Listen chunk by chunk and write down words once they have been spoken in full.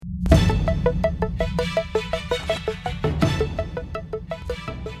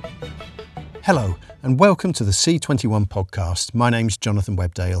and welcome to the C21 podcast. My name's Jonathan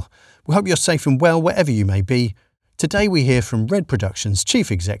Webdale. We hope you're safe and well wherever you may be. Today we hear from Red Productions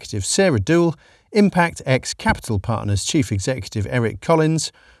Chief Executive Sarah Dool, Impact X Capital Partners Chief Executive Eric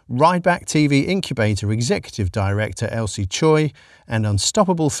Collins, Rideback TV Incubator Executive Director Elsie Choi, and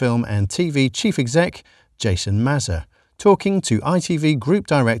Unstoppable Film and TV Chief Exec Jason Mazza, talking to ITV Group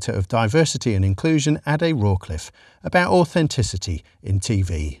Director of Diversity and Inclusion Ade Rawcliffe about authenticity in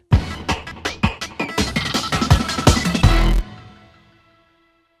TV.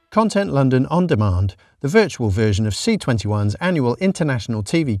 Content London On Demand, the virtual version of C21's annual International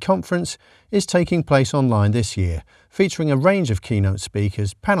TV Conference, is taking place online this year, featuring a range of keynote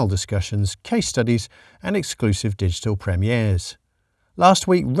speakers, panel discussions, case studies and exclusive digital premieres. Last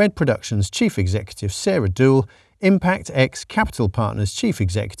week, Red Productions Chief Executive Sarah Dool, Impact X Capital Partners Chief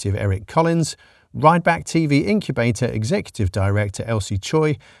Executive Eric Collins, Rideback TV Incubator Executive Director Elsie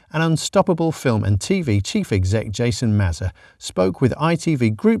Choi and Unstoppable Film and TV Chief Exec Jason Mazza spoke with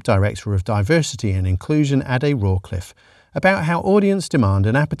ITV Group Director of Diversity and Inclusion Ade Rawcliffe about how audience demand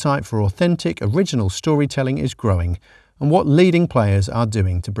and appetite for authentic, original storytelling is growing and what leading players are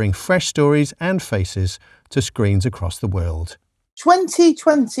doing to bring fresh stories and faces to screens across the world.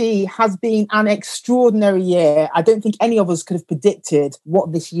 2020 has been an extraordinary year. I don't think any of us could have predicted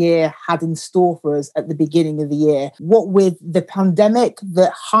what this year had in store for us at the beginning of the year. What with the pandemic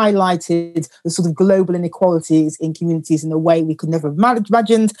that highlighted the sort of global inequalities in communities in a way we could never have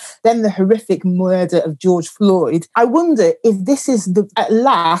imagined, then the horrific murder of George Floyd. I wonder if this is at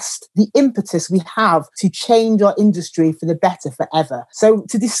last the impetus we have to change our industry for the better forever. So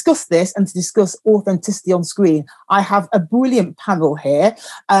to discuss this and to discuss authenticity on screen, I have a brilliant panel here.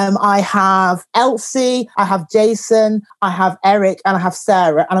 I have Elsie, I have Jason, I have Eric, and I have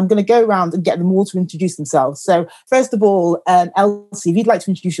Sarah, and I'm going to go around and get them all to introduce themselves. So first of all, Elsie, if you'd like to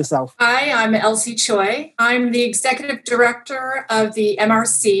introduce yourself. Hi, I'm Elsie Choi. I'm the Executive Director of the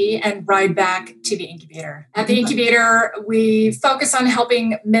MRC and Rideback TV Incubator. At the Incubator, we focus on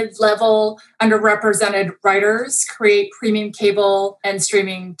helping mid-level, underrepresented writers create premium cable and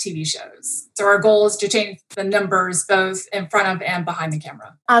streaming TV shows. So our goal is to change the numbers both in front of and behind the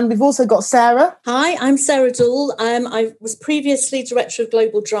camera. And we've also got Sarah. Hi, I'm Sarah Dool. I was previously Director of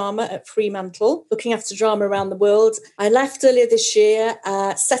Global Drama at Fremantle, looking after drama around the world. I left earlier this year,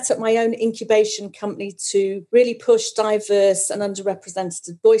 set up my own incubation company to really push diverse and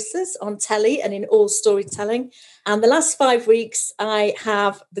underrepresented voices on telly and in all storytelling. And the last 5 weeks, I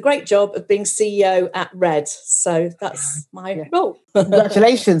have the great job of being CEO at Red. So that's my role.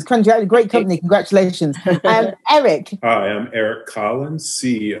 Congratulations. Great company. Congratulations. Eric. Hi, I'm Eric Collins,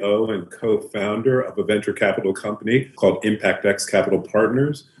 CEO and co-founder of a venture capital company called Impact X Capital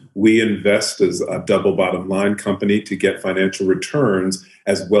Partners. We invest as a double bottom line company to get financial returns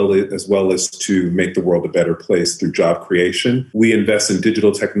as well as to make the world a better place through job creation. We invest in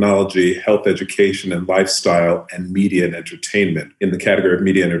digital technology, health education and lifestyle, and media and entertainment. In the category of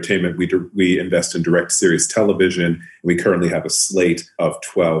media and entertainment, we invest in direct series television. We currently have a slate of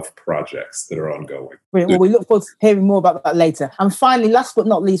 12 projects that are ongoing. Brilliant. Well, we look forward to hearing more about that later. And finally, last but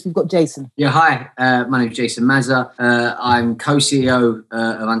not least, we've got Jason. Yeah, hi. My name is Jason Mazza. I'm co-CEO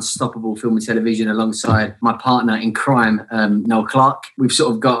of Unstoppable Film and Television alongside my partner in crime, Noel Clark. We've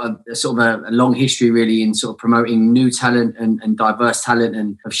sort of got a long history really in sort of promoting new talent and diverse talent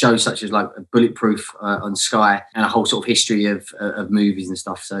and of shows such as like Bulletproof on Sky and a whole sort of history of movies and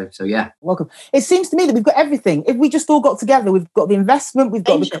stuff. So yeah. Welcome. It seems to me that we've got everything. If we just all got together, we've got the investment, we've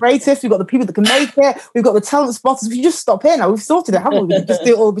got the creatives, we've got the people that can make it, we've got the talent spotters. If you just stop here now, we've sorted it, haven't we? We can just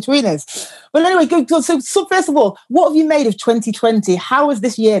do it all between us. But anyway, good. So first of all, what have you made of 2020? How has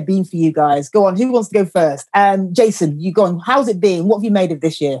this year been for you guys? Go on, who wants to go first? Jason, you go on. How's it been? What have you made of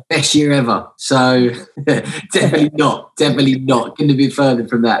this year? Best year ever. So definitely not. Couldn't have been further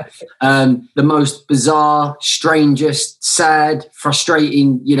from that. The most bizarre, strangest, sad,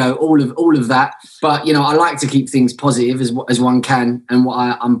 frustrating, all of that. But, I like to keep things positive as one can. And what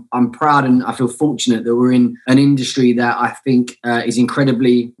I'm proud and I feel fortunate that we're in an industry that I think is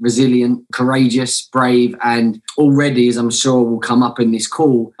incredibly resilient, courageous, brave, and already, as I'm sure will come up in this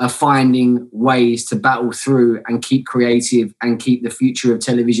call, are finding ways to battle through and keep creative and keep the future of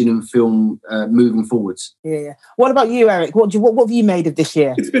television and film moving forwards. Yeah. What about you, Eric? What have you made of this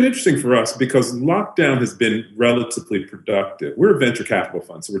year? It's been interesting for us because lockdown has been relatively productive. We're a venture capital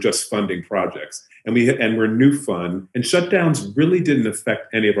fund, so we're just funding projects. And we're a new fund, and shutdowns really didn't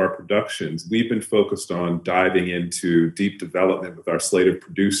affect any of our productions. We've been focused on diving into deep development with our slate of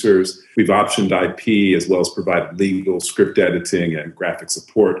producers. We've optioned IP as well as provided legal, script editing, and graphic support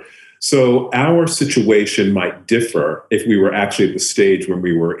support. So our situation might differ if we were actually at the stage when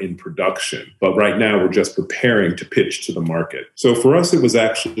we were in production. But right now we're just preparing to pitch to the market. So for us, it was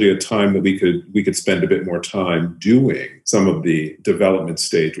actually a time that we could spend a bit more time doing some of the development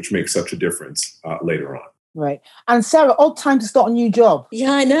stage, which makes such a difference later on. Right. And Sarah, odd time to start a new job.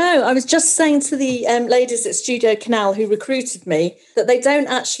 Yeah, I know. I was just saying to the ladies at Studio Canal who recruited me that they don't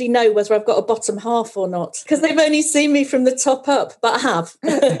actually know whether I've got a bottom half or not, because they've only seen me from the top up, but I have.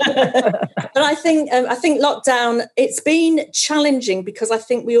 But I think lockdown, it's been challenging because I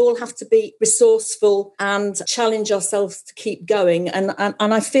think we all have to be resourceful and challenge ourselves to keep going. And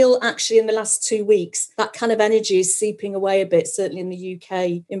I feel actually in the last 2 weeks, that kind of energy is seeping away a bit, certainly in the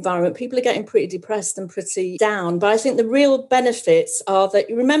UK environment. People are getting pretty depressed and pretty down. But I think the real benefits are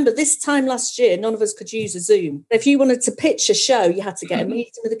that, you remember this time last year, none of us could use a Zoom. If you wanted to pitch a show, you had to get a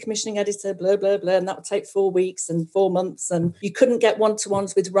meeting with the commissioning editor, blah, blah, blah, and that would take 4 weeks and 4 months. And you couldn't get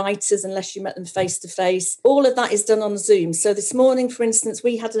one-to-ones with writers unless you met them face-to-face. All of that is done on Zoom. So this morning, for instance,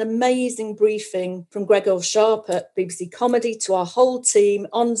 we had an amazing briefing from Gregor Sharp at BBC Comedy to our whole team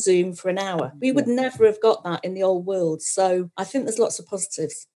on Zoom for an hour. We would never have got that in the old world. So I think there's lots of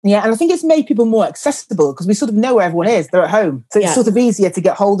positives. Yeah, and I think it's made people more accessible because we sort of know where everyone is. They're at home. So it's sort of easier to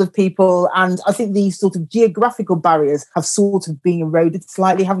get hold of people. And I think these sort of geographical barriers have sort of been eroded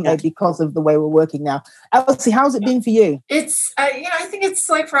slightly, haven't they, because of the way we're working now. Elsie, how's it been for you? It's, I think it's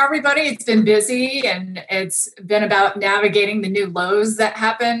like for everybody, it's been busy and it's been about navigating the new lows that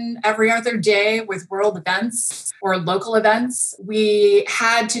happen every other day with world events or local events. We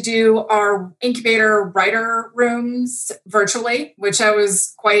had to do our incubator writer rooms virtually, which I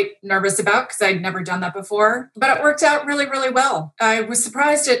was quite nervous about because I'd never done that before, but it worked out really, really well. I was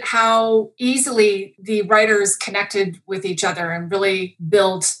surprised at how easily the writers connected with each other and really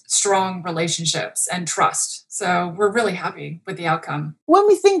built strong relationships and trust. So we're really happy with the outcome. When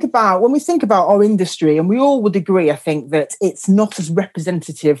we think about our industry, and we all would agree, I think, that it's not as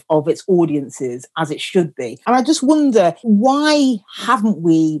representative of its audiences as it should be. And I just wonder, why haven't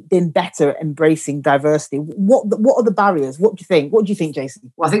we been better at embracing diversity? What are the barriers? What do you think? What do you think,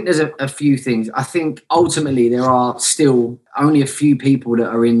 Jason? Well, I think there's a few things. I think ultimately there are still only a few people that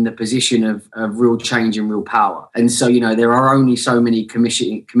are in the position of real change and real power. And so, there are only so many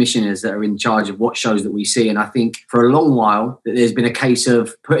commissioners that are in charge of what shows that we see. And I think for a long while that there's been a case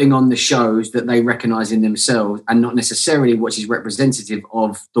of putting on the shows that they recognise in themselves and not necessarily what is representative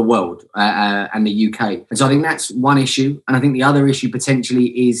of the world and the UK. And so I think that's one issue. And I think the other issue potentially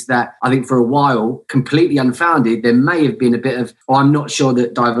is that I think for a while, completely unfounded, there may have been a bit of, I'm not sure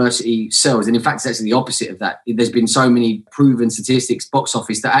that diversity sells. And in fact, it's actually the opposite of that. There's been so many proven statistics, box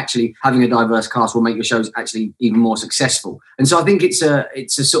office, that actually having a diverse cast will make your shows actually even more successful. And so I think it's a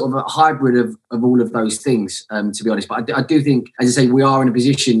sort of a hybrid of all of those things, to be honest. But I do think, as I say, we are in a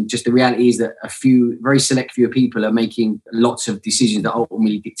position, just the reality is that a few, very select few people are making lots of decisions that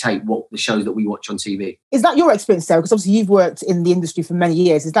ultimately dictate what the shows that we watch on TV. Is that your experience, Sarah? Because obviously you've worked in the industry for many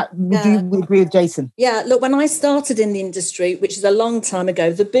years. Would you agree with Jason? Yeah, look, when I started in the industry, which is a long time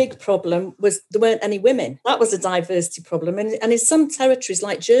ago, the big problem was there weren't any women. That was a diversity problem. And in some territories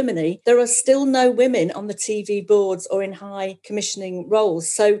like Germany, there are still no women on the TV boards or in high commissioning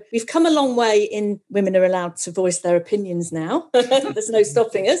roles. So we've come a long way in women are allowed to voice their opinions now. There's no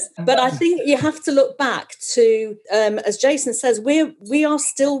stopping us. But I think you have to look back to, as Jason says, we are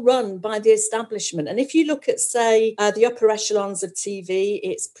still run by the establishment. And if you look at, say, the upper echelons of TV,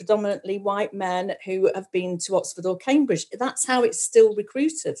 it's predominantly white men who have been to Oxford or Cambridge. That's how it's still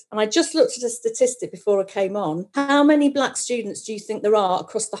recruited. And I just looked at a statistic before I came on. How many black students do you think there are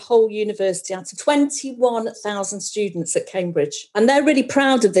across the whole university out of 21,000 students at Cambridge? And they're really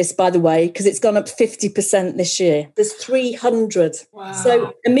proud of this, by the way, because it's gone up 50% this year. There's 300. Wow.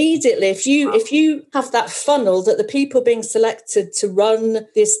 So immediately, if you have that funnel that the people being selected to run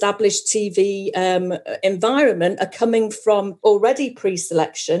the established TV environment are coming from already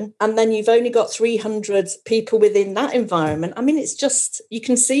pre-selection, and then you've only got 300 people within that environment, I mean, it's just, you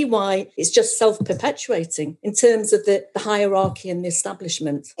can see why it's just self-perpetuating in terms of the hierarchy and the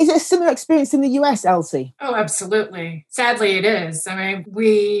establishment. Is it a similar experience in the US, Elsie? Oh, absolutely. Sadly, it is. I mean,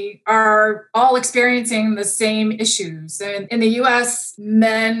 we are all experiencing the same issues. In the US,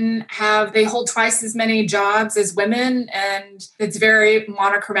 men they hold twice as many jobs as women, and it's very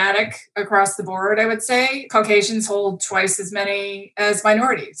monochromatic across the board, I would say. Caucasians hold twice as many as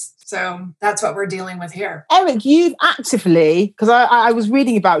minorities. So that's what we're dealing with here. Eric, you've actively, because I was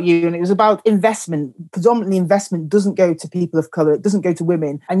reading about you and it was about investment, predominantly investment doesn't go to people of colour, it doesn't go to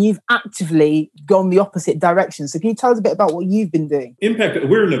women, and you've actively gone the opposite direction. So can you tell us a bit about what you've been doing? Impact,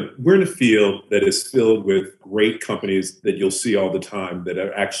 we're in a field that is filled with great companies that you'll see all the time that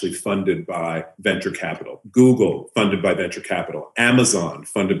are actually funded by venture capital. Google, funded by venture capital. Amazon,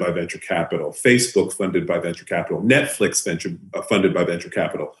 funded by venture capital. Facebook, funded by venture capital. Netflix, funded by venture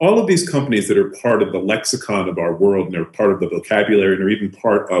capital. All of these companies that are part of the lexicon of our world and are part of the vocabulary and are even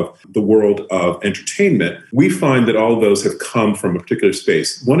part of the world of entertainment, we find that all of those have come from a particular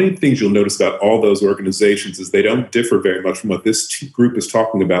space. One of the things you'll notice about all those organizations is they don't differ very much from what this group is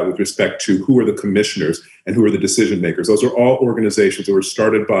talking about with respect to who are the commissioners and who are the decision makers. Those are all organizations that were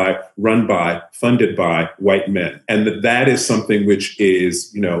started by, run by, funded by white men. And that is something which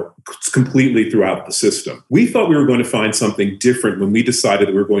is, completely throughout the system. We thought we were going to find something different when we decided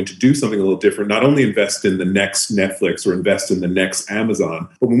that we were going to do something a little different, not only invest in the next Netflix or invest in the next Amazon,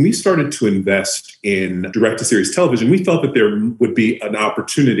 but when we started to invest in direct-to-series television, we thought that there would be an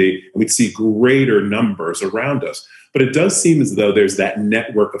opportunity and we'd see greater numbers around us. But it does seem as though there's that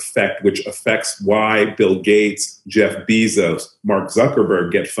network effect, which affects why Bill Gates, Jeff Bezos, Mark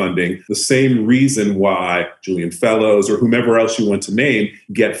Zuckerberg get funding, the same reason why Julian Fellows or whomever else you want to name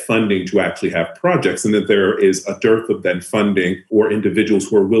get funding to actually have projects, and that there is a dearth of then funding or individuals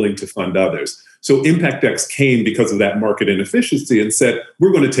who are willing to fund others. So ImpactX came because of that market inefficiency and said,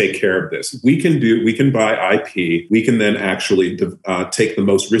 we're going to take care of this. We can buy IP. We can then actually take the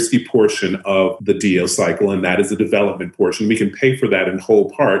most risky portion of the deal cycle, and that is the development portion. We can pay for that in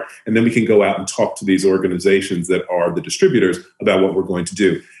whole part, and then we can go out and talk to these organizations that are the distributors about what we're going to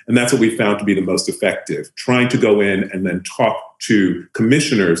do. And that's what we found to be the most effective. Trying to go in and then talk to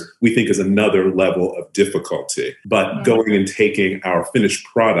commissioners, we think is another level of difficulty. But going and taking our finished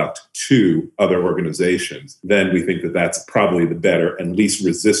product to other organizations, then we think that that's probably the better and least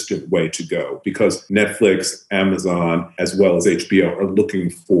resistant way to go, because Netflix, Amazon, as well as HBO are looking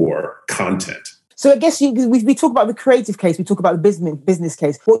for content. So I guess we talk about the creative case, we talk about the business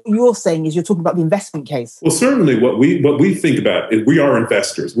case. What you're saying is you're talking about the investment case. Well, certainly what we think about is we are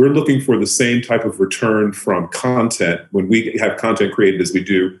investors. We're looking for the same type of return from content when we have content created as we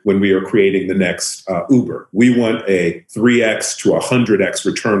do when we are creating the next Uber. We want a 3x to 100x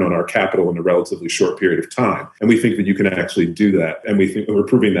return on our capital in a relatively short period of time. And we think that you can actually do that. And we think we're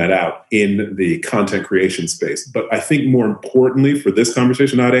proving that out in the content creation space. But I think more importantly for this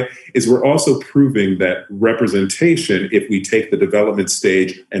conversation, Ade, is we're also proving that representation, if we take the development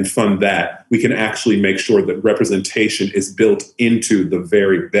stage and fund that, we can actually make sure that representation is built into the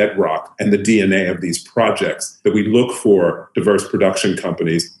very bedrock and the DNA of these projects, that we look for diverse production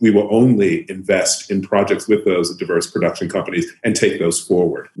companies. We will only invest in projects with those diverse production companies and take those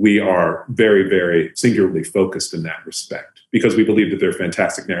forward. We are very, very singularly focused in that respect, because we believe that there are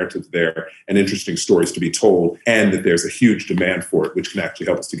fantastic narratives there and interesting stories to be told, and that there's a huge demand for it, which can actually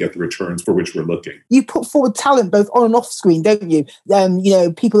help us to get the returns for which we're looking. You put forward talent both on and off screen, don't you?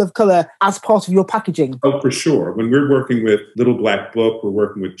 People of colour as part of your packaging. Oh, for sure. When we're working with Little Black Book, we're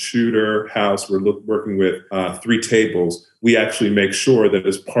working with Shooter House, we're working with Three Tables, we actually make sure that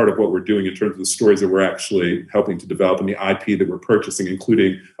as part of what we're doing in terms of the stories that we're actually helping to develop and the IP that we're purchasing,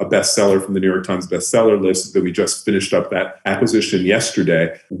 including a bestseller from the New York Times bestseller list that we just finished up that acquisition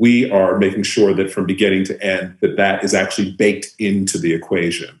yesterday, we are making sure that from beginning to end, that is actually baked into the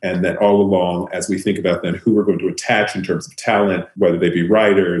equation. And that all along, as we think about then who we're going to attach in terms of talent, whether they be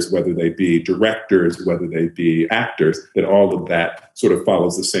writers, whether they be directors, whether they be actors, that all of that sort of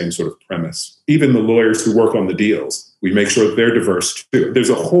follows the same sort of premise. Even the lawyers who work on the deals, we make sure that they're diverse too. There's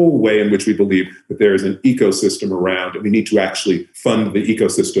a whole way in which we believe that there is an ecosystem around, and we need to actually fund the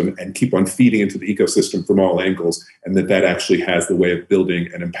ecosystem and keep on feeding into the ecosystem from all angles, and that actually has the way of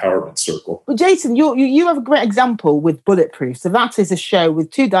building an empowerment circle. Well, Jason, you have a great example with Bulletproof. So that is a show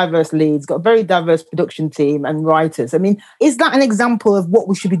with two diverse leads, got a very diverse production team and writers. I mean, is that an example of what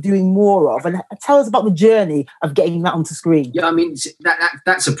we should be doing more of? And tell us about the journey of getting that onto screen. Yeah, I mean,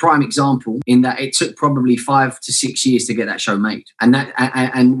 that's a prime example in that it took probably 5 to 6 years to get that show made.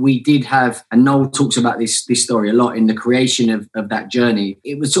 And we did have, and Noel talks about this story a lot in the creation of that journey.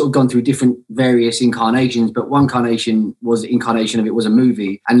 It was sort of gone through different various incarnations, but one incarnation of it was a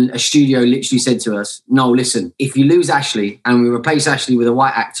movie. And a studio literally said to us, "No, listen, if you lose Ashley and we replace Ashley with a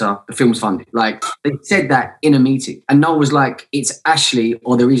white actor, the film's funded." Like, they said that in a meeting. And Noel was like, "It's Ashley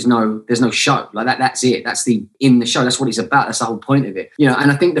or there's no show. Like that's it. That's in the show. That's what it's about. That's the whole point point of it.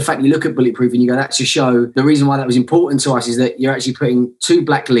 And I think the fact you look at Bulletproof and you go, that's a show. The reason why that was important to us is that you're actually putting 2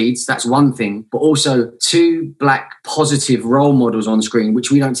 black leads. That's one thing, but also 2 black positive role models on screen,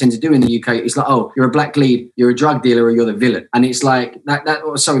 which we don't tend to do in the UK. It's like, oh, you're a black lead, you're a drug dealer, or you're the villain. And it's like that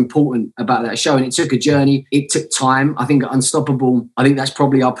was so important about that show. And it took a journey. It took time. I think at Unstoppable, I think that's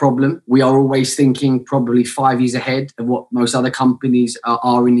probably our problem. We are always thinking probably 5 years ahead of what most other companies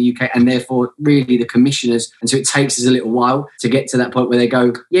are in the UK, and therefore really the commissioners. And so it takes us a little while to get to that point where they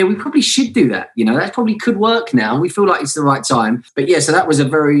go, yeah, we probably should do that. That probably could work now. We feel like it's the right time. But yeah, so that was a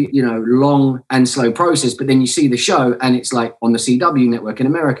very, long and slow process. But then you see the show and it's like on the CW network in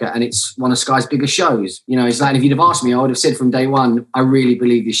America, and it's one of Sky's biggest shows. It's like, if you'd have asked me, I would have said from day one, I really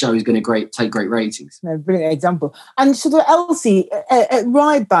believe this show is going to take great ratings. Brilliant example. And so Elsie, at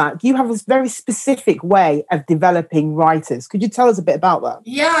Rideback, you have this very specific way of developing writers. Could you tell us a bit about that?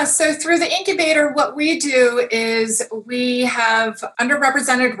 Yeah, so through the incubator, what we do is we have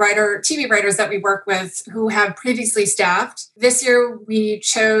underrepresented TV writers that we work with who have previously staffed. This year, we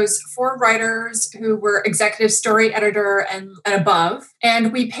chose 4 writers who were executive story editor and above.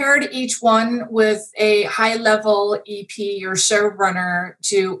 And we paired each one with a high-level EP or showrunner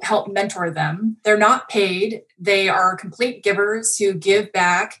to help mentor them. They're not paid. They are complete givers who give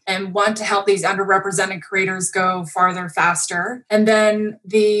back and want to help these underrepresented creators go farther faster. And then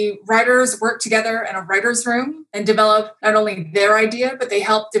the writers work together in a writer's room and develop not only their idea, but they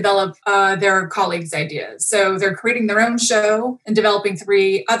help develop their colleagues' ideas. So they're creating their own show and developing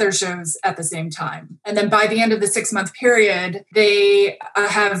 3 other shows at the same time. And then by the end of the 6-month period, they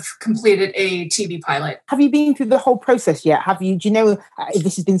have completed a TV pilot. Have you been through the whole process yet? Do you know if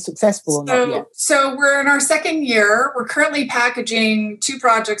this has been successful or not yet? So we're in our second year. We're currently packaging 2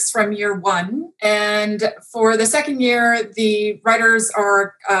 projects from year 1. And for the second year, the writers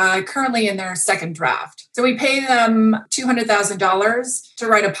are currently in their second draft. So we pay them $200,000 to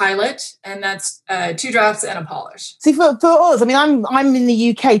write a pilot, and that's 2 drafts and a polish. See, for us, I mean, I'm in the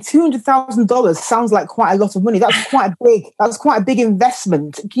UK. $200,000 sounds like quite a lot of money. That's quite a big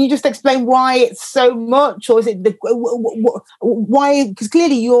investment. Can you just explain why it's so much, or is it why? Because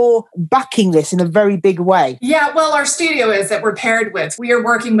clearly you're backing this in a very big way. Yeah, well, our studio is that we're paired with. We are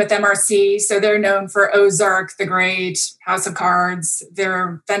working with MRC, so they're known for Ozark, The Great, House of Cards.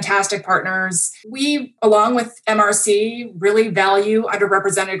 They're fantastic partners. We, along with MRC, really value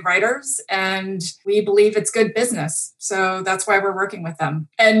underrepresented writers, and we believe it's good business. So that's why we're working with them.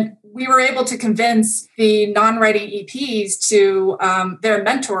 And we were able to convince the non-writing EPs to their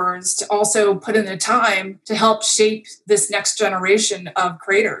mentors to also put in the time to help shape this next generation of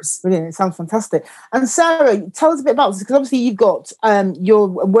creators. Brilliant. It sounds fantastic. And Sarah, tell us a bit about this, because obviously you've got, you're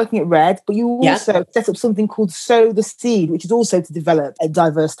working at Red, but you also set up something called Sow the Seed, which is also to develop a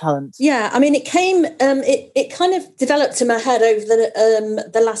diverse talent. Yeah, I mean, it came, it kind of developed in my head over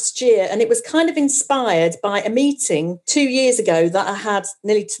the last year, and it was kind of inspired by a meeting 2 years ago that I had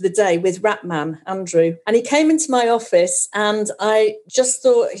nearly to the day with Rapman, Andrew. And he came into my office and I just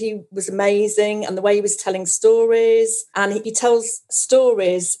thought he was amazing, and the way he was telling stories. And he tells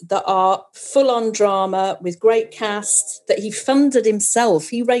stories that are full-on drama with great cast that he funded himself.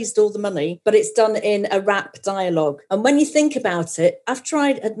 He raised all the money, but it's done in a rap dialogue. And when you think about it, after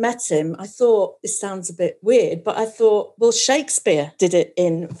I had met him, I thought, this sounds a bit weird, but I thought, well, Shakespeare did it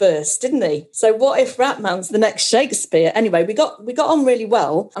in verse, didn't he? So what if Rapman's the next Shakespeare? Anyway, we got on really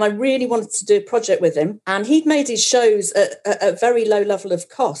well, and I really wanted to do a project with him. And he'd made his shows at a very low level of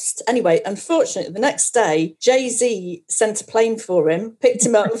cost. Anyway, unfortunately, the next day, Jay-Z sent a plane for him, picked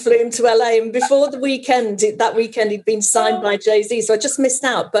him up and flew him to LA. And before that weekend, he'd been signed by Jay-Z. So I just missed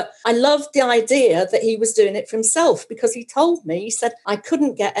out. But I loved the idea that he was doing it for himself, because he told me, he said, I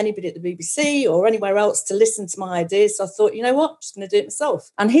couldn't get anybody at the BBC or anywhere else to listen to my ideas. So I thought, you know what, I'm just going to do it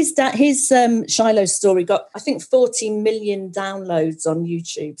myself. And his Shiloh story got, I think, 40 million downloads on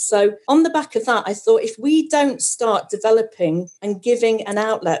YouTube. So on the back of that, I thought, if we don't start developing and giving an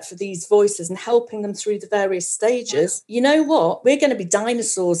outlet for these voices and helping them through the various stages, you know what, we're going to be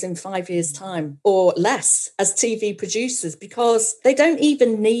dinosaurs in 5 years' time or less as TV producers, because they don't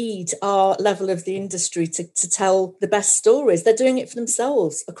even need our level of the industry to tell the best stories. They're doing it for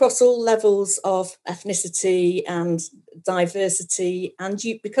themselves across all levels of ethnicity and diversity. And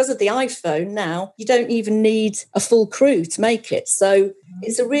because of the iPhone now, you don't even need a full crew to make it. So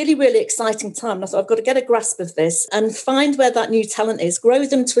It's a really, really exciting time. And I thought, I've got to get a grasp of this and find where that new talent is, grow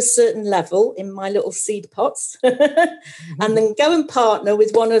them to a certain level in my little seed pots, and then go and partner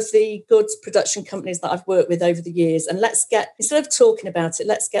with one of the good production companies that I've worked with over the years. And instead of talking about it,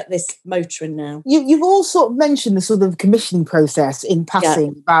 let's get this motoring now. You've all sort of mentioned the sort of commissioning process in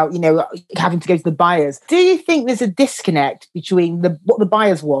passing about, having to go to the buyers. Do you think there's a disconnect between what the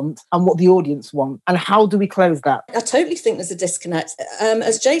buyers want and what the audience want? And how do we close that? I totally think there's a disconnect.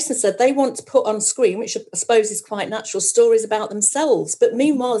 As Jason said, they want to put on screen, which I suppose is quite natural, stories about themselves. But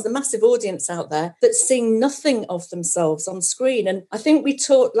meanwhile, there's a massive audience out there that's seeing nothing of themselves on screen. And I think we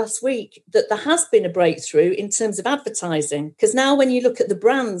talked last week that there has been a breakthrough in terms of advertising, because now when you look at the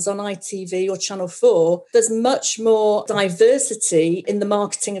brands on ITV or Channel 4, there's much more diversity in the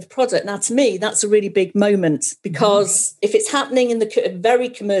marketing of product. Now, to me, that's a really big moment, because if it's happening in the very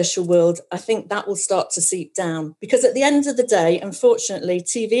commercial world, I think that will start to seep down. Because at the end of the day, unfortunately,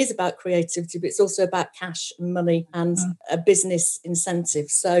 TV is about creativity, but it's also about cash and money and a business incentive.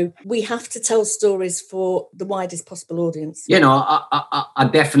 So we have to tell stories for the widest possible audience. I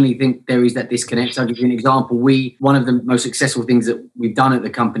definitely think there is that disconnect. I'll give you an example. One of the most successful things that we've done at the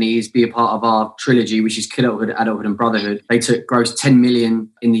company is be a part of our trilogy, which is Kidulthood, Adulthood and Brotherhood. They grossed 10 million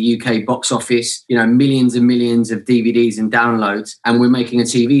in the UK box office, millions and millions of DVDs and downloads. And we're making a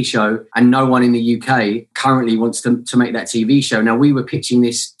TV show, and no one in the UK currently wants to make that TV show. Now, we were pitching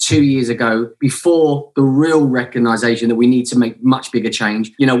this 2 years ago, before the real recognition that we need to make much bigger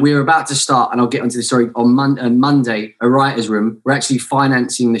change. We're about to start, and I'll get onto the story on Monday, a writer's room. We're actually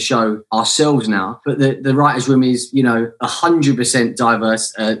financing the show ourselves now, but the writer's room is, 100%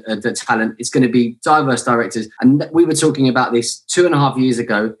 diverse talent. It's going to be diverse directors. And we were talking about this 2.5 years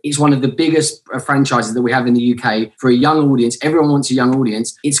ago. It's one of the biggest franchises that we have in the UK for a young audience. Everyone wants a young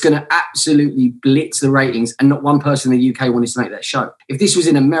audience. It's going to absolutely blitz the ratings, and not one person in the UK wanted to make that show. If this was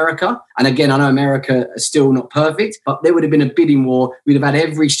in America, and again, I know America is still not perfect, but there would have been a bidding war. We'd have had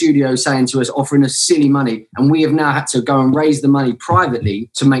every studio saying to us, offering us silly money. And we have now had to go and raise the money privately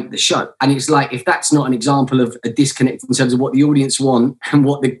to make the show. And it's like, if that's not an example of a disconnect in terms of what the audience want and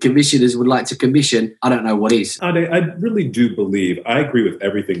what the commissioners would like to commission, I don't know what is. Ade, I really do believe, I agree with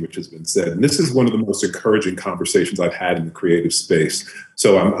everything which has been said. And this is one of the most encouraging conversations I've had in the creative space.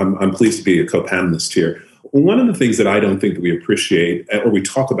 So I'm pleased to be a co-panelist here. One of the things that I don't think that we appreciate or we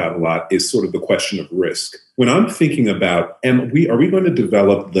talk about a lot is sort of the question of risk. When I'm thinking about, are we going to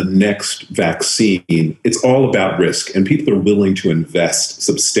develop the next vaccine? It's all about risk, and people are willing to invest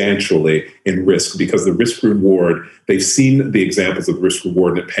substantially in risk because the risk reward, they've seen the examples of risk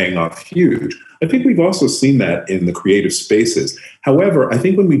reward and it paying off huge. I think we've also seen that in the creative spaces. However, I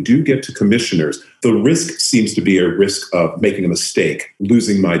think when we do get to commissioners, the risk seems to be a risk of making a mistake,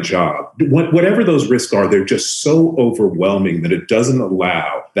 losing my job. Whatever those risks are, they're just so overwhelming that it doesn't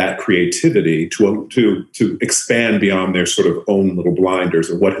allow that creativity to expand beyond their sort of own little blinders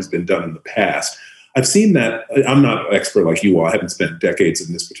or what has been done in the past. I've seen that. I'm not an expert like you all. I haven't spent decades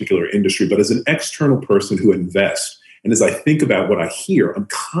in this particular industry, but as an external person who invests, and as I think about what I hear, I'm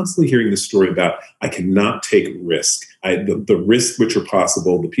constantly hearing this story about I cannot take risk. The risks which are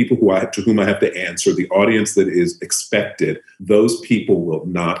possible, the people to whom I have to answer, the audience that is expected, those people will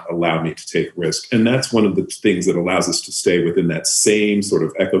not allow me to take risk. And that's one of the things that allows us to stay within that same sort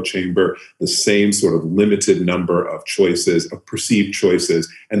of echo chamber, the same sort of limited number of choices, of perceived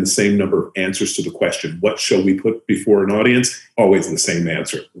choices, and the same number of answers to the question, what shall we put before an audience? Always the same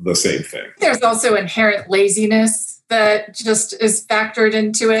answer, the same thing. There's also inherent laziness that just is factored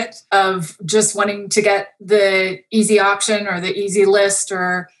into it, of just wanting to get the easy option or the easy list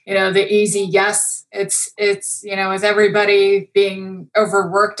or, the easy yes. It's with everybody being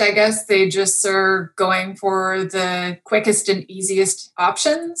overworked, I guess they just are going for the quickest and easiest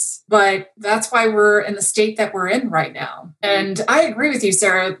options. But that's why we're in the state that we're in right now. And I agree with you,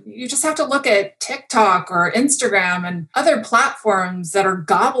 Sarah. You just have to look at TikTok or Instagram and other platforms that are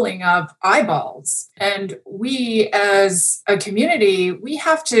gobbling up eyeballs. And we as a community, we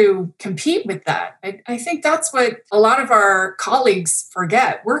have to compete with that. I think that's what a lot of our colleagues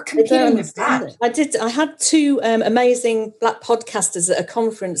forget. We're competing with that. I had two amazing Black podcasters at a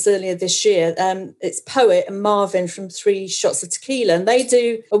conference earlier this year. It's Poet and Marvin from 3 Shots of Tequila, and they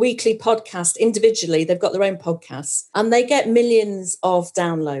do a weekly podcast individually. They've got their own podcasts, and they get millions of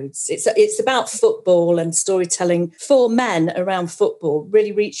downloads. It's about football and storytelling for men around football,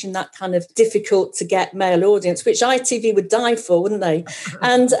 really reaching that kind of difficult to get male audience, which ITV would die for, wouldn't they?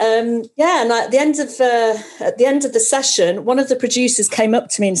 And and at the end of the session, one of the producers came up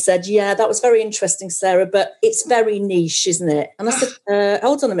to to me and said, yeah, that was very interesting, Sarah, but it's very niche, isn't it? And I said,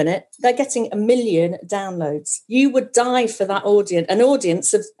 hold on a minute. They're getting 1 million downloads. You would die for that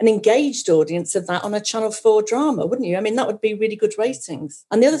audience, an engaged audience of that on a Channel 4 drama, wouldn't you? I mean, that would be really good ratings.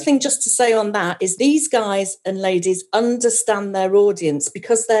 And the other thing just to say on that is these guys and ladies understand their audience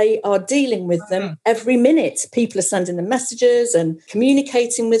because they are dealing with them every minute. People are sending them messages and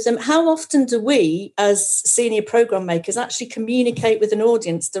communicating with them. How often do we, as senior program makers, actually communicate with an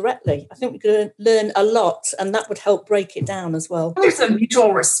audience directly? I think we could learn a lot, and that would help break it down as well. There's a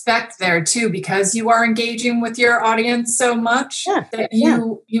mutual respect there too, because you are engaging with your audience so much that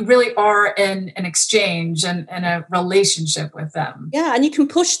you really are in an exchange and a relationship with them. Yeah, and you can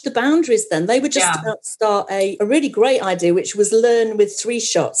push the boundaries then. They were just about to start a really great idea, which was learn with 3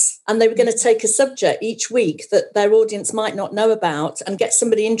 shots. And they were going to take a subject each week that their audience might not know about and get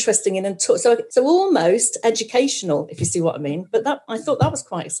somebody interesting in and talk. So almost educational, if you see what I mean. But I thought that was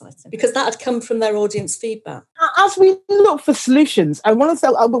quite exciting because that had come from their audience feedback. As we look for solutions, I want to say,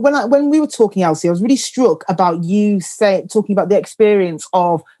 when we were talking, Elsie, I was really struck about you talking about the experience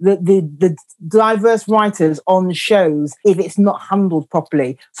of the diverse writers on shows if it's not handled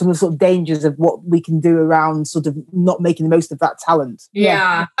properly, some of the sort of dangers of what we can do around sort of not making the most of that talent.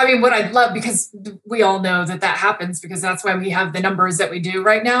 Yeah. I mean, what I'd love, because we all know that happens because that's why we have the numbers that we do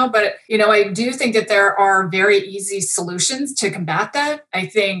right now. But, I do think that there are very easy solutions to combat that. I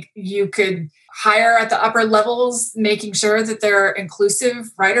think you could hire at the upper levels, making sure that they're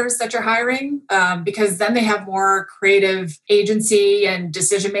inclusive writers that you're hiring, because then they have more creative agency and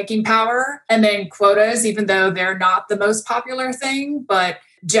decision-making power. And then quotas, even though they're not the most popular thing, but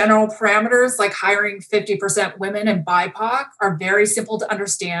general parameters like hiring 50% women and BIPOC are very simple to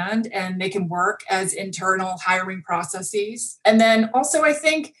understand, and they can work as internal hiring processes. And then also, I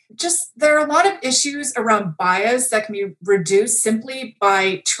think there are a lot of issues around bias that can be reduced simply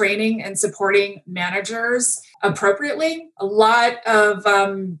by training and supporting managers appropriately. A lot of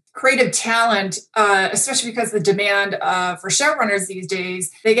creative talent, especially because the demand for showrunners these days,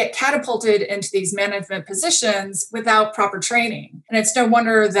 they get catapulted into these management positions without proper training. And it's no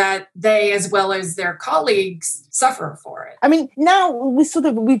wonder that they, as well as their colleagues, suffer for it. I mean, now we've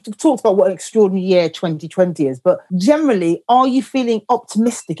talked about what an extraordinary year 2020 is, but generally, are you feeling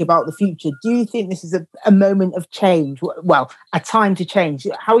optimistic about the future? Do you think this is a moment of change? Well, a time to change.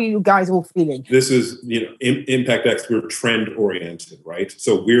 How are you guys all feeling? This is, Impact X, we're trend oriented, right?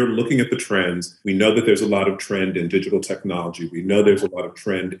 So we're looking at the trends. We know that there's a lot of trend in digital technology. We know there's a lot of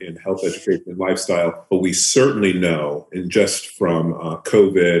trend in health, education, and lifestyle, but we certainly know, and just from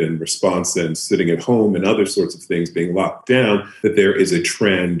COVID and response and sitting at home and other sorts of things being locked down, that there is a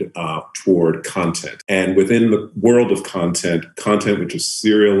trend toward content. And within the world of content which is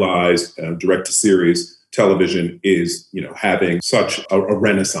serialized, direct to series, television is, having such a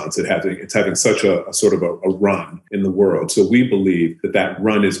renaissance. It's having such a sort of a run in the world. So we believe that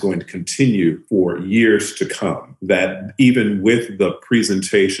run is going to continue for years to come. That even with the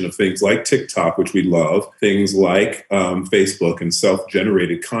presentation of things like TikTok, which we love, things like Facebook and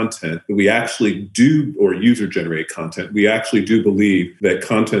self-generated content, that we actually do, or user-generated content, we actually do believe that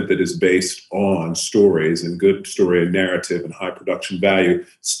content that is based on stories and good story and narrative and high production value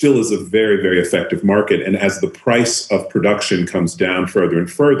still is a very, very effective market. And as the price of production comes down further and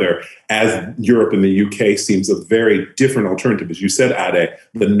further, as Europe and the UK seems a very different alternative, as you said, Ade,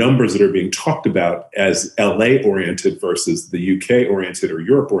 the numbers that are being talked about as LA-oriented versus the UK-oriented or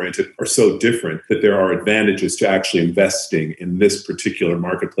Europe-oriented are so different that there are advantages to actually investing in this particular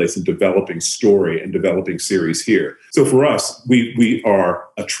marketplace and developing story and developing series here. So for us, we are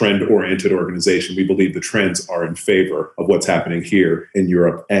a trend-oriented organization. We believe the trends are in favor of what's happening here in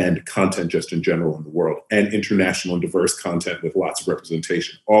Europe and content just in general in the world, and international and diverse content with lots of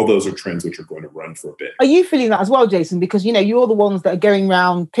representation. All those are trends which are going to run for a bit. Are you feeling that as well, Jason? Because, you're the ones that are going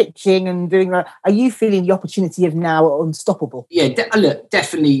around pitching and doing that. Are you feeling the opportunity of now unstoppable? Yeah, look,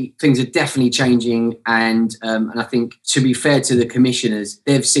 definitely, things are definitely changing. And I think, to be fair to the commissioners,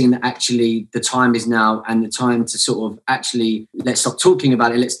 they've seen that actually the time is now, and the time to sort of actually, let's stop talking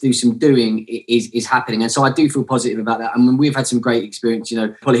about it, let's do some doing is happening. And so I do feel positive about that. I mean, we've had some great experience.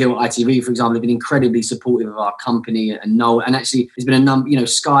 Polly Hill at ITV, for example, have been incredibly supportive of our company and Noel, and actually there's been a number,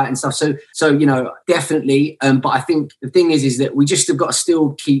 Sky and stuff. So definitely. But I think the thing is that we just have got to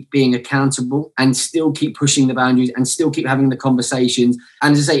still keep being accountable and still keep pushing the boundaries and still keep having the conversations.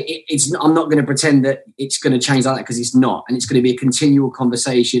 And as I say, I'm not going to pretend that it's going to change like that, because it's not, and it's going to be a continual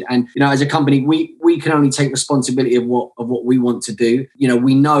conversation. And as a company, we can only take responsibility of what we want to do.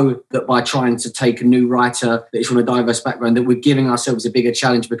 We know that by trying to take a new writer that is from a diverse background, that we're giving ourselves a bigger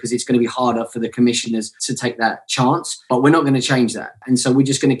challenge, because it's going to be harder for the commission pushing us to take that chance, but we're not going to change that. And so we're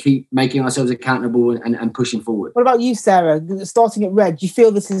just going to keep making ourselves accountable and pushing forward. What about you, Sarah? Starting at Red, do you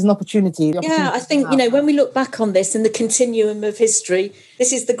feel this is an opportunity? Yeah, I think, when we look back on this in the continuum of history,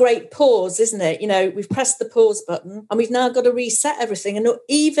 this is the great pause, isn't it? We've pressed the pause button and we've now got to reset everything. And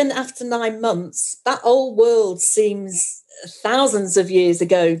even after 9 months, that old world seems thousands of years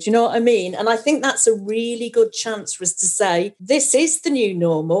ago. Do you know what I mean? And I think that's a really good chance for us to say, this is the new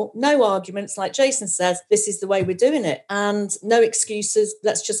normal. No arguments, like Jason says, this is the way we're doing it. And no excuses.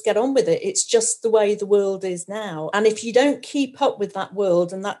 Let's just get on with it. It's just the way the world is now. And if you don't keep up with that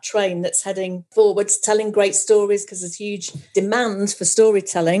world and that train that's heading forwards, telling great stories, because there's huge demand for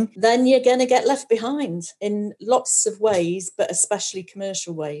storytelling, then you're going to get left behind in lots of ways, but especially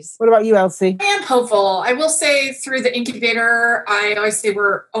commercial ways. What about you, Elsie? I am hopeful. I will say through the incubator, I always say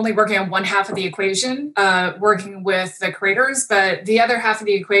we're only working on one half of the equation, working with the creators, but the other half of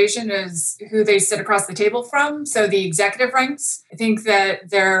the equation is who they sit across the table from. So the executive ranks, I think that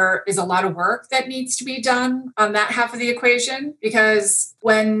there is a lot of work that needs to be done on that half of the equation, because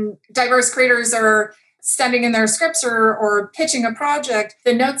when diverse creators are sending in their scripts or pitching a project,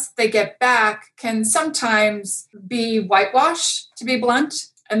 the notes they get back can sometimes be whitewash, to be blunt.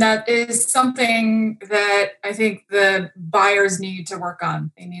 And that is something that I think the buyers need to work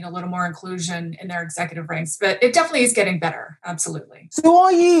on. They need a little more inclusion in their executive ranks, but it definitely is getting better. Absolutely.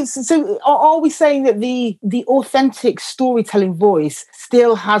 So are we saying that the authentic storytelling voice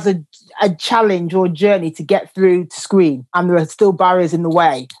still has a challenge or a journey to get through to screen, and there are still barriers in the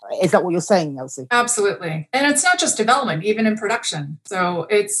way? Is that what you're saying, Elsie? Absolutely. And it's not just development, even in production. So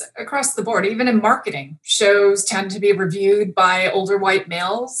it's across the board, even in marketing. Shows tend to be reviewed by older white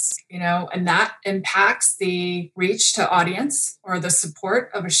males, and that impacts the reach to audience or the support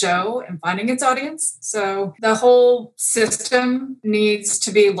of a show and finding its audience. So the whole system needs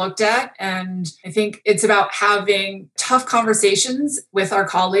to be looked at. And I think it's about having tough conversations with our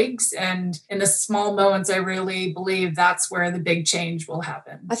colleagues. And in the small moments, I really believe that's where the big change will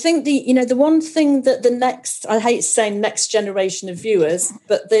happen. I think the one thing that I hate saying next generation of viewers,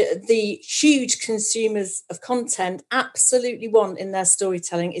 but the huge consumers of content absolutely want in their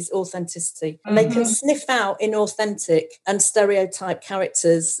storytelling is authenticity. And they can sniff out inauthentic and stereotype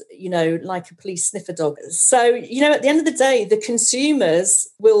characters, like a police sniffer dog. So, at the end of the day, the consumers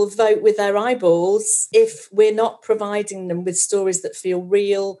will vote with their eyeballs if we're not providing them with stories that feel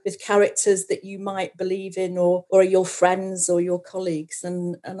real, with characters that you might believe in or are your friends or your colleagues.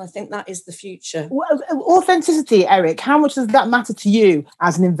 And I think that is the future. Well, authenticity, Eric, how much does that matter to you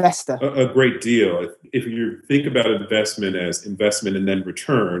as an investor? A great deal. If you think about investment as investment and then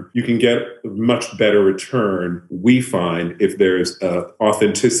return, you can get a much better return, we find, if there's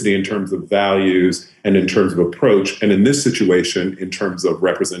authenticity in terms of values and in terms of approach, and in this situation, in terms of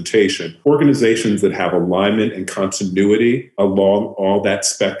representation. Organizations that have alignment and continuity along all that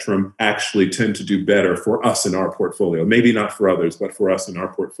spectrum actually tend to do better for us in our portfolio. Maybe not for others, but for us in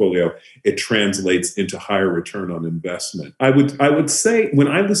our portfolio, it translates into higher return on investment. I would say, when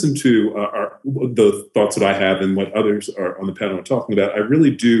I listen to the thoughts that I have and what others are on the panel are talking about, I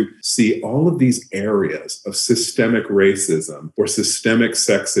really do see all of these areas of systemic racism or systemic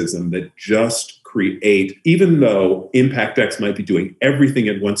sexism that just create, even though ImpactX might be doing everything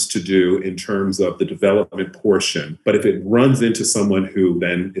it wants to do in terms of the development portion, but if it runs into someone who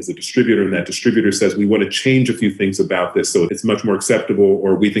then is a distributor and that distributor says, we want to change a few things about this so it's much more acceptable,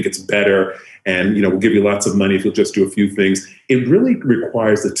 or we think it's better, and we'll give you lots of money if you'll just do a few things, it really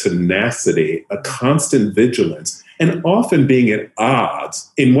requires a tenacity, a constant vigilance, and often being at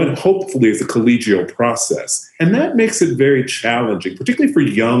odds in what hopefully is a collegial process. And that makes it very challenging, particularly for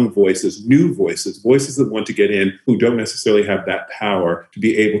young voices, new voices, voices that want to get in who don't necessarily have that power to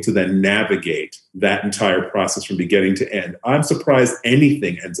be able to then navigate that entire process from beginning to end. I'm surprised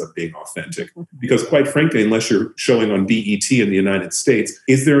anything ends up being authentic, because quite frankly, unless you're showing on BET in the United States,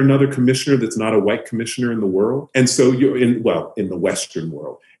 is there another commissioner that's not a white commissioner in the world? And so you're in the Western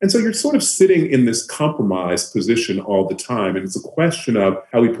world. And so you're sort of sitting in this compromised position all the time. And it's a question of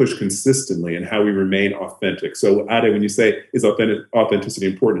how we push consistently and how we remain authentic. So Ade, when you say, is authenticity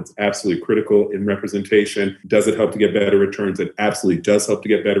important? It's absolutely critical in representation. Does it help to get better returns? It absolutely does help to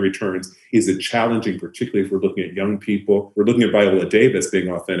get better returns. Is it challenging, particularly if we're looking at young people? We're looking at Viola Davis being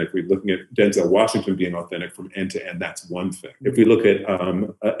authentic. We're looking at Denzel Washington being authentic from end to end. That's one thing. If we look at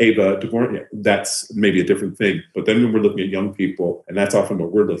Ava DuVernay, that's maybe a different thing. But then when we're looking at young people, and that's often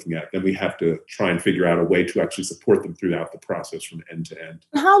what we're looking at, then we have to try and figure out a way to actually support them throughout the process from end to end.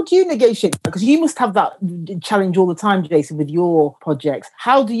 How do you negotiate? Because you must have that challenge all the time, Jason, with your projects.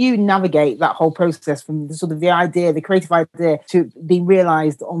 How do you navigate that whole process from the sort of the idea, the creative idea, to being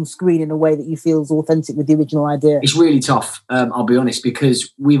realised on screen in a way that you feel is authentic with the original idea? It's really tough, I'll be honest,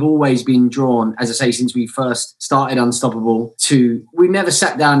 because we've always been drawn, as I say, since we first started Unstoppable, we never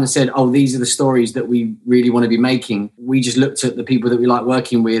sat down and said, oh, these are the stories that we really want to be making. We just looked at the people that we like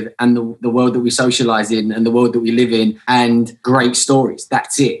working with and the world that we socialise in and the world that we live in, and great stories.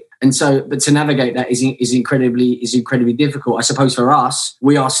 That's it. And so, but to navigate that is incredibly difficult. I suppose for us,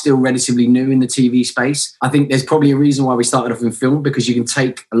 we are still relatively new in the TV space. I think there's probably a reason why we started off in film, because you can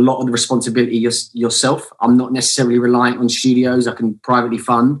take a lot of the responsibility yourself. I'm not necessarily reliant on studios. I can privately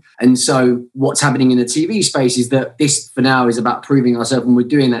fund. And so what's happening in the TV space is that this, for now, is about proving ourselves. And we're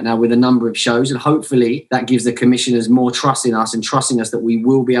doing that now with a number of shows. And hopefully that gives the commissioners more trust in us and trusting us that we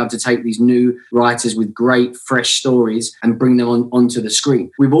will be able to take these new writers with great, fresh stories and bring them onto the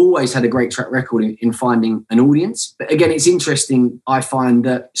screen. We've always had a great track record in finding an audience. But again, it's interesting, I find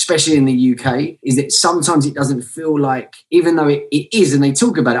that, especially in the UK, is that sometimes it doesn't feel like, even though it is, and they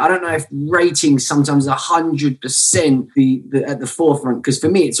talk about it, I don't know if ratings sometimes 100% at the forefront, because for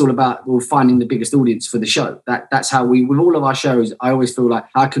me, it's all about finding the biggest audience for the show. That's how with all of our shows, I always feel like,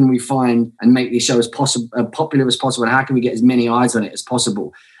 how can we find and make this show as popular as possible, and how can we get as many eyes on it as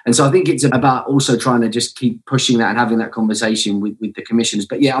possible? And so I think it's about also trying to just keep pushing that and having that conversation with the commissioners.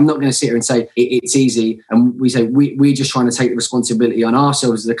 But yeah, I'm not going to sit here and say it's easy. And we say we're just trying to take the responsibility on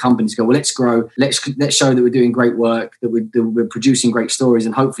ourselves as a company to go, well, let's grow. Let's show that we're doing great work, that we're producing great stories.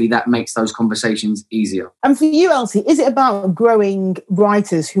 And hopefully that makes those conversations easier. And for you, Elsie, is it about growing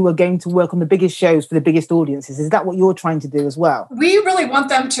writers who are going to work on the biggest shows for the biggest audiences? Is that what you're trying to do as well? We really want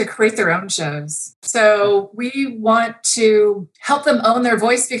them to create their own shows. So we want to help them own their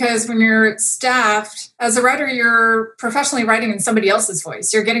voice, because when you're staffed as a writer, you're professionally writing in somebody else's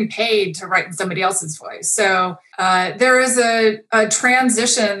voice. You're getting paid to write in somebody else's voice. So there is a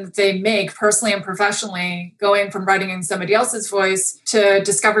transition that they make personally and professionally, going from writing in somebody else's voice to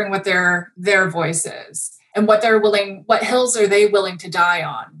discovering what their voice is. And what hills are they willing to die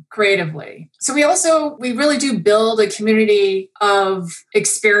on creatively. So we really do build a community of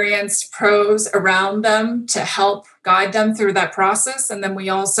experienced pros around them to help guide them through that process. And then we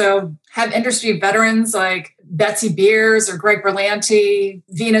also have industry veterans like Betsy Beers or Greg Berlanti,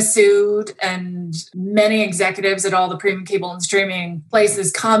 Vina Sood, and many executives at all the premium cable and streaming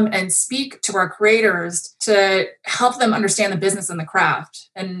places come and speak to our creators to help them understand the business and the craft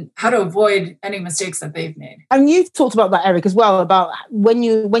and how to avoid any mistakes that they've made. And you've talked about that, Eric, as well, about when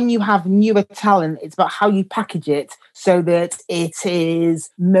you have newer talent, it's about how you package it so that it is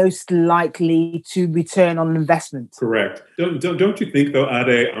most likely to return on investment. Correct. Don't you think, though,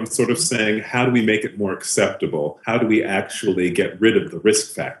 Ade, I'm sort of saying, how do we make it more acceptable? How do we actually get rid of the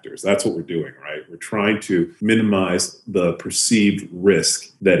risk factors? That's what we're doing, right? We're trying to minimize the perceived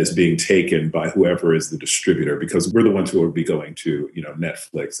risk that is being taken by whoever is the distributor, because we're the ones who will be going to,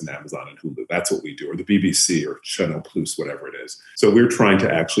 Netflix and Amazon and Hulu. That's what we do, or the BBC or Channel Plus, whatever it is. So we're trying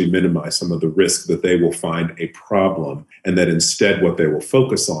to actually minimize some of the risk that they will find a problem, and that instead what they will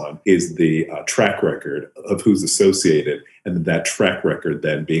focus on is the track record of who's associated, and that track record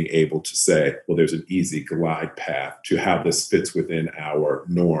then being able to say, well, there's an easy glide path to how this fits within our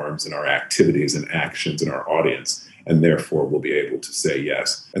norms and our activities and actions and our audience. And therefore, we'll be able to say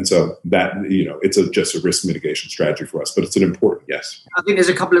yes. And so that, it's just a risk mitigation strategy for us, but it's an important yes. I think there's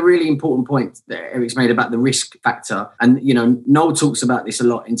a couple of really important points that Eric's made about the risk factor. And, Noel talks about this a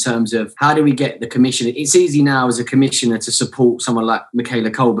lot in terms of how do we get the commissioner. It's easy now as a commissioner to support someone like Michaela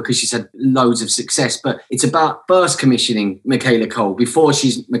Coel because she's had loads of success, but it's about first commissioning Michaela Coel before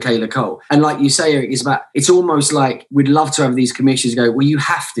she's Michaela Coel. And like you say, Eric, it's almost like we'd love to have these commissioners go, well, you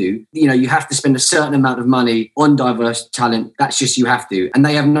have to spend a certain amount of money on diverse talent. That's just, you have to. And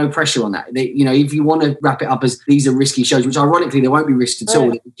they have no pressure on that. If you want to wrap it up as these are risky shows, which ironically, they won't be risky at all.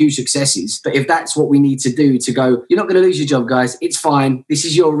 They're huge successes. But if that's what we need to do to go, you're not going to lose your job, guys. It's fine. This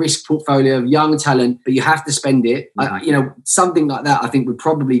is your risk portfolio of young talent, but you have to spend it. Something like that, I think would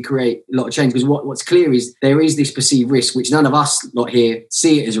probably create a lot of change, because what's clear is there is this perceived risk, which none of us lot here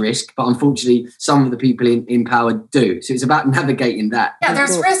see it as risk, but unfortunately, some of the people in power do. So it's about navigating that. Yeah,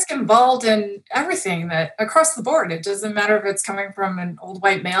 there's risk involved in everything that across the board. It doesn't matter if it's coming from an old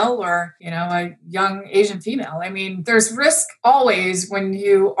white male or, a young Asian female. I mean, there's risk always when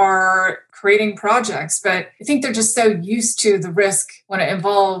you are creating projects, but I think they're just so used to the risk when it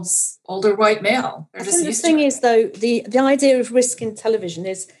involves older white male. I think the thing is, though, the idea of risk in television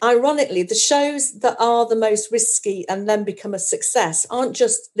is, ironically, the shows that are the most risky and then become a success aren't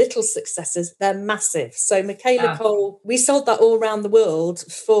just little successes, they're massive. So Michaela Cole, we sold that all around the world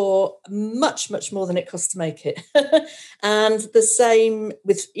for much, much more than it cost to make it. And the same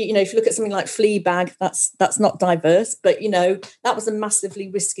with, if you look at something like Fleabag, that's not diverse, but, that was a massively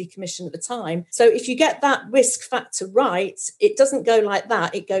risky commission at the time. So if you get that risk factor right, it doesn't go like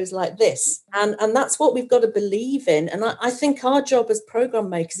that, it goes like this. And that's what we've got to believe in. And I think our job as program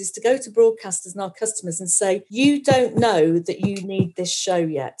makers is to go to broadcasters and our customers and say, you don't know that you need this show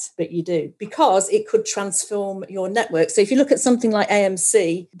yet, but you do, because it could transform your network. So if you look at something like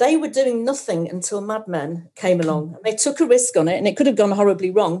AMC, they were doing nothing until Mad Men came along. They took a risk on it, and it could have gone horribly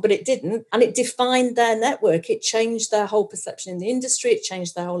wrong, but it didn't. And it defined their network. It changed their whole perception in the industry. It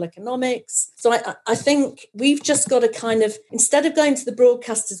changed their whole economics. So I think we've just got to kind of, instead of going to the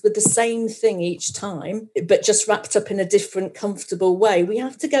broadcasters with the same thing each time, but just wrapped up in a different, comfortable way, we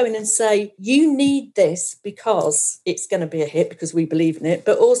have to go in and say, you need this because it's going to be a hit because we believe in it,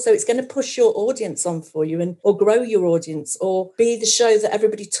 but also it's going to push your audience on for you or grow your audience, or be the show that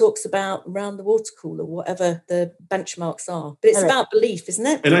everybody talks about around the water cooler, whatever the benchmarks are. But it's about belief, isn't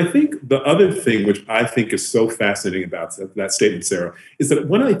it? And I think the other thing, which I think is so fascinating about that statement, Sarah, is that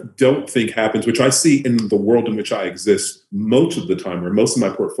what I don't think happens, which I see in the world in which I exist most of the time, where most of my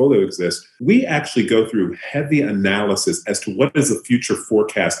portfolio exists, we actually go through heavy analysis as to what is the future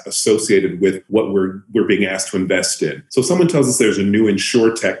forecast associated with what we're being asked to invest in. So someone tells us there's a new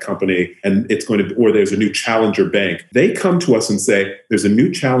insurtech company and it's going to, or there's a new challenger bank. They come to us and say, there's a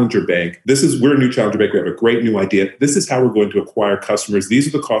new challenger bank. We're a new challenger bank. We have a great new idea. This is how we're going to acquire customers. These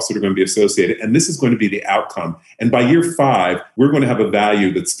are the costs that are going to be associated. And this is going to be the outcome. And by year 5, we're going to have a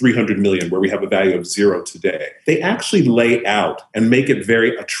value that's 300 million, where we have a value of 0 today. They actually lay out and make it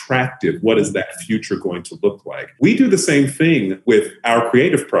very attractive. What is that future going to look like? We do the same thing with our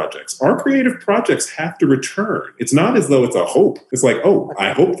creative projects. Our creative projects have to return. It's not as though it's a hope. It's like, oh,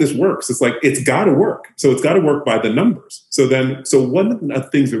 I hope this works. It's like, it's got to work. So it's got to work by the numbers. So one of the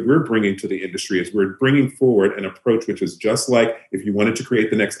things that we're bringing to the industry is we're bringing forward an approach which is just like, if you wanted to create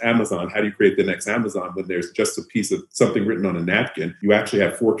the next Amazon, how do you create the next Amazon when there's just a piece of something written on a napkin? You actually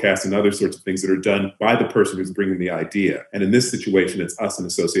have forecasts and other sorts of things that are done by the person who's bringing the idea. And in this situation, it's us in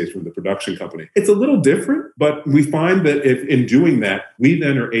association with the production company. It's a little different, but we find that if in doing that, we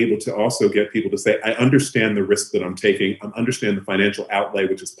then are able to also get people to say, I understand the risk that I'm taking. I understand the financial outlay,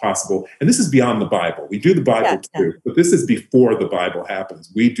 which is possible. And this is beyond the Bible. We do the Bible too, but this is before the Bible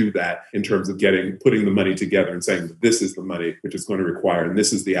happens. We do that in terms of putting the money together and saying, this is the money which is going to require, and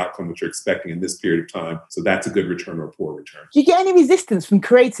this is the outcome that you're expecting in this period of time. So that's a good return or a poor return. Do you get any resistance from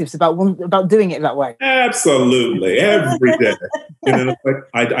creatives about doing it that way? Absolutely. Every day.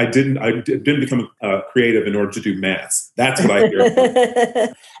 I didn't become a creative in order to do maths. That's what I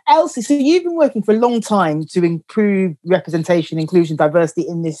hear. Elsie, so you've been working for a long time to improve representation, inclusion, diversity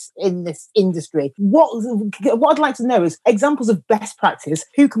in this industry. What I'd like to know is examples of best practice.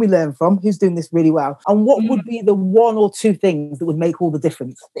 Who can we learn from? Who's doing this really well? And what would be the 1 or 2 things that would make all the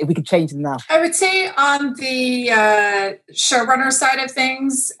difference if we could change them now? I would say on the showrunner side of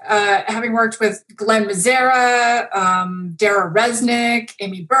things, having worked with Glenn Mazzara, Dara Resnick,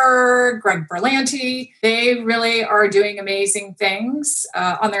 Amy Berg, Greg Berlanti, they really are doing amazing things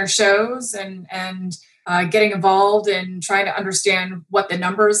on their shows and getting involved and trying to understand what the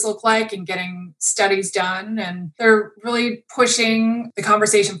numbers look like and getting studies done. And they're really pushing the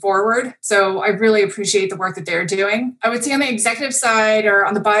conversation forward. So I really appreciate the work that they're doing. I would say on the executive side or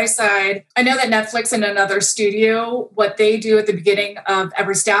on the buy side, I know that Netflix and another studio, what they do at the beginning of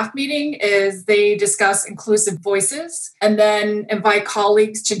every staff meeting is they discuss inclusive voices and then invite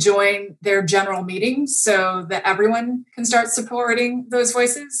colleagues to join their general meetings so that everyone can start supporting those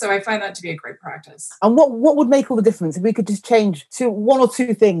voices. So I find that to be a great practice. And what would make all the difference if we could just change to 1 or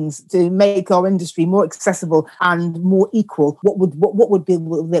 2 things to make our industry more accessible and more equal? What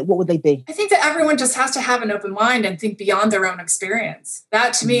would they be? I think that everyone just has to have an open mind and think beyond their own experience.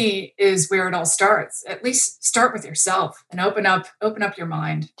 That to me is where it all starts. At least start with yourself and open up your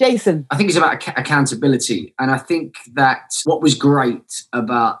mind. Jason, I think it's about accountability, and I think that what was great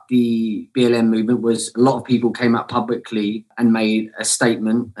about the BLM movement was a lot of people came out publicly and made a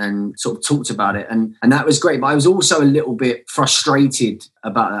statement and sort of talked about it, and that was great. But I was also a little bit frustrated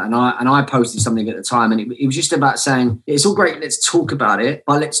about that, and I posted something at the time, and it was just about saying it's all great, let's talk about it,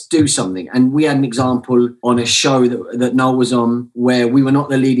 but let's do something. And we had an example on a show that Noel was on where we were not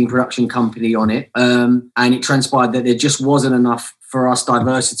the leading production company on it, and it transpired that there just wasn't enough for us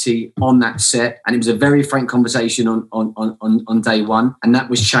diversity on that set. And it was a very frank conversation on day one. And that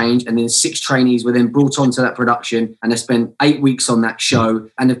was changed. And then 6 trainees were then brought onto that production, and they spent 8 weeks on that show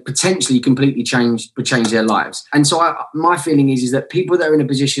and have potentially completely changed their lives. And so my feeling is that people that are in a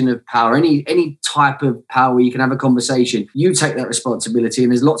position of power, any type of power where you can have a conversation, you take that responsibility.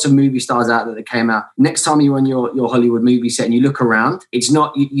 And there's lots of movie stars out there that came out. Next time you're on your Hollywood movie set and you look around, it's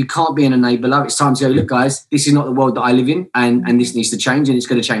not, you can't be an enabler. It's time to go, look, guys, this is not the world that I live in, and this needs to change, and it's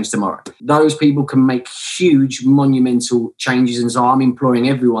going to change tomorrow. Those people can make huge, monumental changes. And so I'm imploring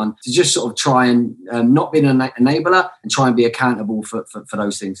everyone to just sort of try and not be an enabler and try and be accountable for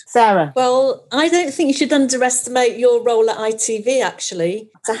those things. Sarah? Well, I don't think you should underestimate your role at ITV, actually.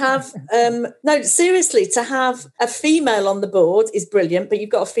 To have, no, seriously, to have a female on the board is brilliant, but you've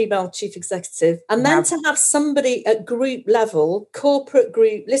got a female chief executive. And then to have somebody at group level, corporate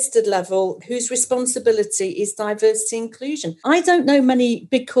group, listed level, whose responsibility is diversity inclusion. I don't know many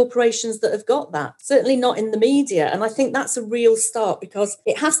big corporations that have got that, certainly not in the media. And I think that's a real start, because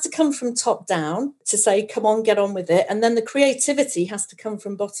it has to come from top down to say, come on, get on with it. And then the creativity has to come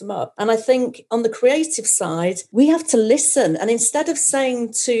from bottom up. And I think on the creative side, we have to listen. And instead of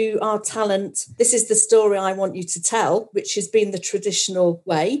saying to our talent, this is the story I want you to tell, which has been the traditional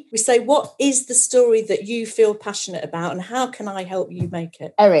way, we say, what is the story that you feel passionate about, and how can I help you make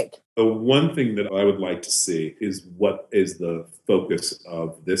it? Eric? The one thing that I would like to see is what is the focus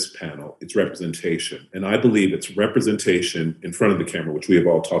of this panel. It's representation. And I believe it's representation in front of the camera, which we have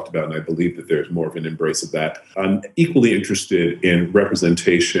all talked about, and I believe that there's more of an embrace of that. I'm equally interested in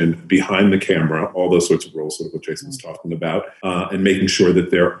representation behind the camera, all those sorts of roles, sort of what Jason was talking about, and making sure that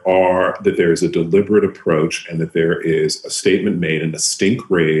there is a deliberate approach, and that there is a statement made and a stink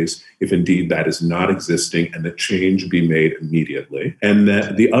raised if indeed that is not existing, and that change be made immediately. And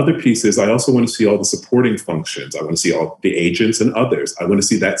that the other piece is, I also want to see all the supporting functions. I want to see all the agents and others. I want to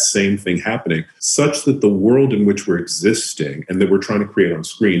see that same thing happening, such that the world in which we're existing and that we're trying to create on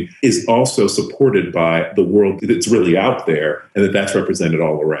screen is also supported by the world that's really out there, and that that's represented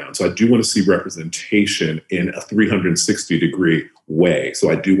all around. So I do want to see representation in a 360-degree way. So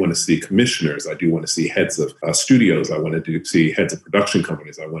I do want to see commissioners. I do want to see heads of studios. I want to see heads of production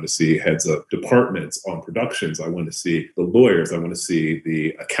companies. I want to see heads of departments on productions. I want to see the lawyers. I want to see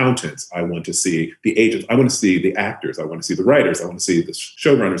the accountants. I want to see the agents. I want to see the actors. I want to see the writers. I want to see the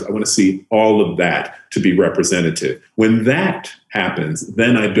showrunners. I want to see all of that to be representative. When that happens,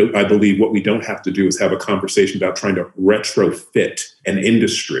 then I believe what we don't have to do is have a conversation about trying to retrofit an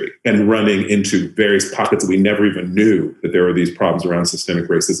industry and running into various pockets that we never even knew that there are these problems around systemic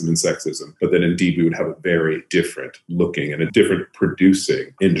racism and sexism, but that indeed we would have a very different looking and a different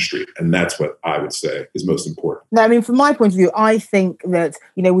producing industry. And that's what I would say is most important. Now, I mean, from my point of view, I think that,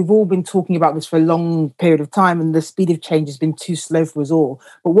 we've all been talking about this for a long period of time, and the speed of change has been too slow for us all.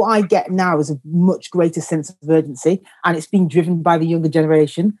 But what I get now is a much greater sense of urgency, and it's being driven by the younger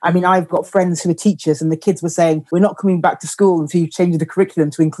generation. I mean, I've got friends who are teachers, and the kids were saying, we're not coming back to school until you change the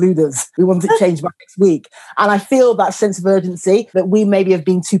curriculum to include us. We want it changed by next week. And I feel that sense of urgency, that we maybe have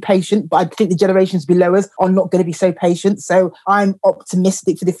been too patient, but I think the generations below us are not going to be so patient. So I'm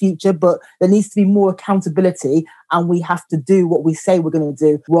optimistic for the future, but there needs to be more accountability, and we have to do what we say we're going to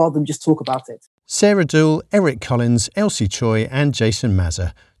do rather than just talk about it. Sarah Dool, Eric Collins, Elsie Choi and Jason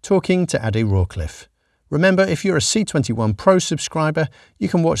Mazza talking to Ade Rawcliffe. Remember, if you're a C21 Pro subscriber, you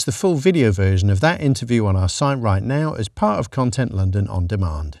can watch the full video version of that interview on our site right now as part of Content London On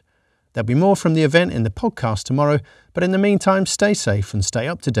Demand. There'll be more from the event in the podcast tomorrow, but in the meantime, stay safe and stay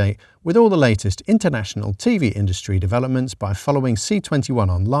up to date with all the latest international TV industry developments by following C21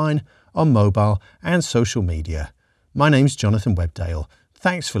 online, on mobile and social media. My name's Jonathan Webdale.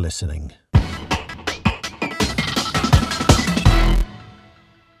 Thanks for listening.